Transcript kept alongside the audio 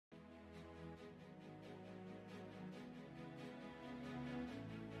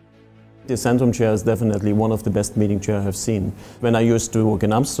The Sentrum chair is definitely one of the best meeting chairs I've seen. When I used to work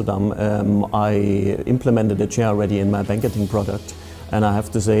in Amsterdam, I implemented a chair already in my banqueting product, and I have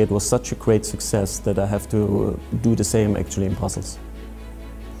to say it was such a great success that I have to do the same actually in Brussels.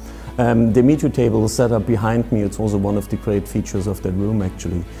 The meet you table set up behind me, it's also one of the great features of that room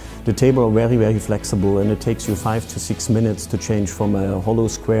actually. The table are very flexible, and it takes you 5 to 6 minutes to change from a hollow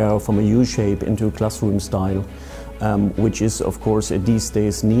square, from a U shape into a classroom style, which is of course these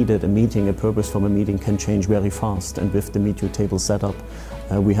days needed. A purpose from a meeting can change very fast, and with the meet you table setup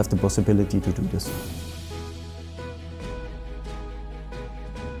we have the possibility to do this.